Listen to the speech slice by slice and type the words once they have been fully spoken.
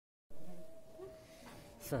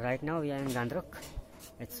So right now we are in Ghandruk.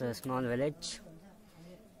 It's a small village.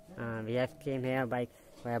 We have came here by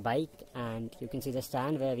a bike, and you can see the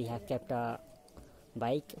stand where we have kept a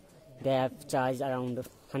bike. They have charged around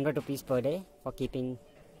 100 rupees per day for keeping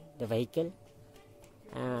the vehicle,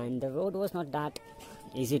 and the road was not that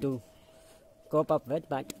easy to cope up with,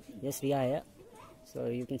 but yes, we are here. So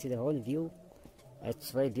you can see the whole view.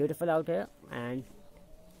 It's very beautiful out here, and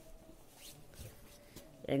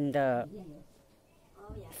in the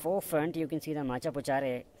forefront you can see the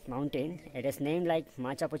Machhapuchhare mountain. It is named like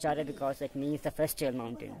Machhapuchhare because it means the festival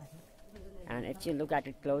mountain, and if you look at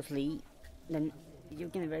it closely, then you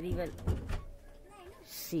can very well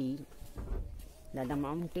see that the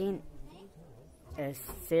mountain is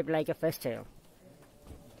shaped like a festival.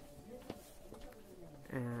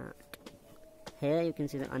 Here you can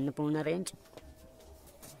see the Annapurna range.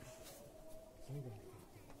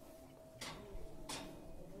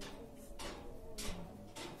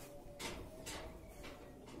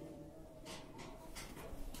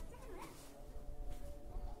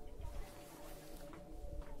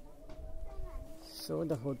 So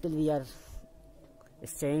the hotel we are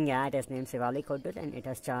staying at is named Shivalik Hotel, and it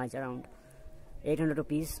has charged around 800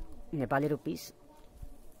 rupees, Nepali rupees,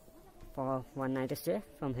 for one night stay.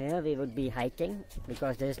 From here we would be hiking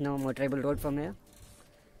because there is no motorable road from here.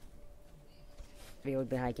 We would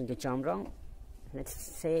be hiking to Chamrong. Let's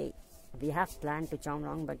say we have planned to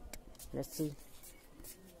Chamrong, but let's see.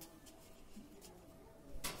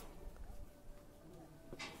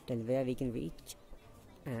 Till where we can reach.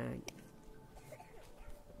 And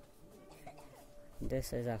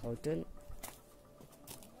this is a hotel.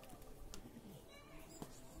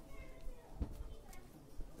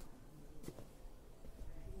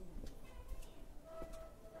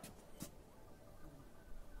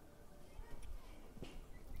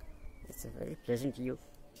 It's a very pleasant view.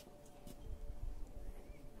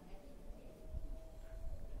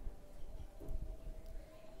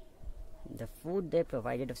 The food they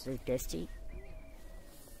provided was very tasty.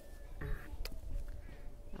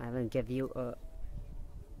 I will give you a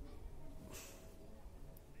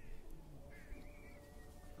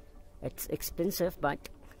it's expensive, but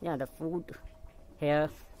yeah, the food here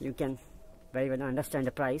you can very well understand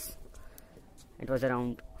the price. It was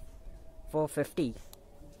around 450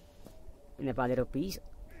 Nepali rupees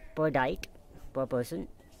per diet per person,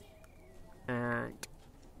 and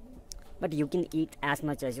but you can eat as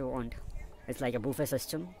much as you want. It's like a buffet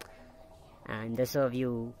system, and they serve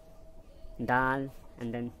you dal,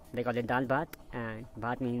 and then they call it dal bhat, and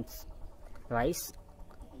bhat means rice,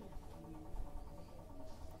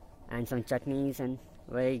 and some chutneys and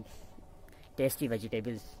very tasty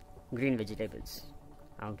vegetables, green vegetables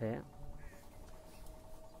out here.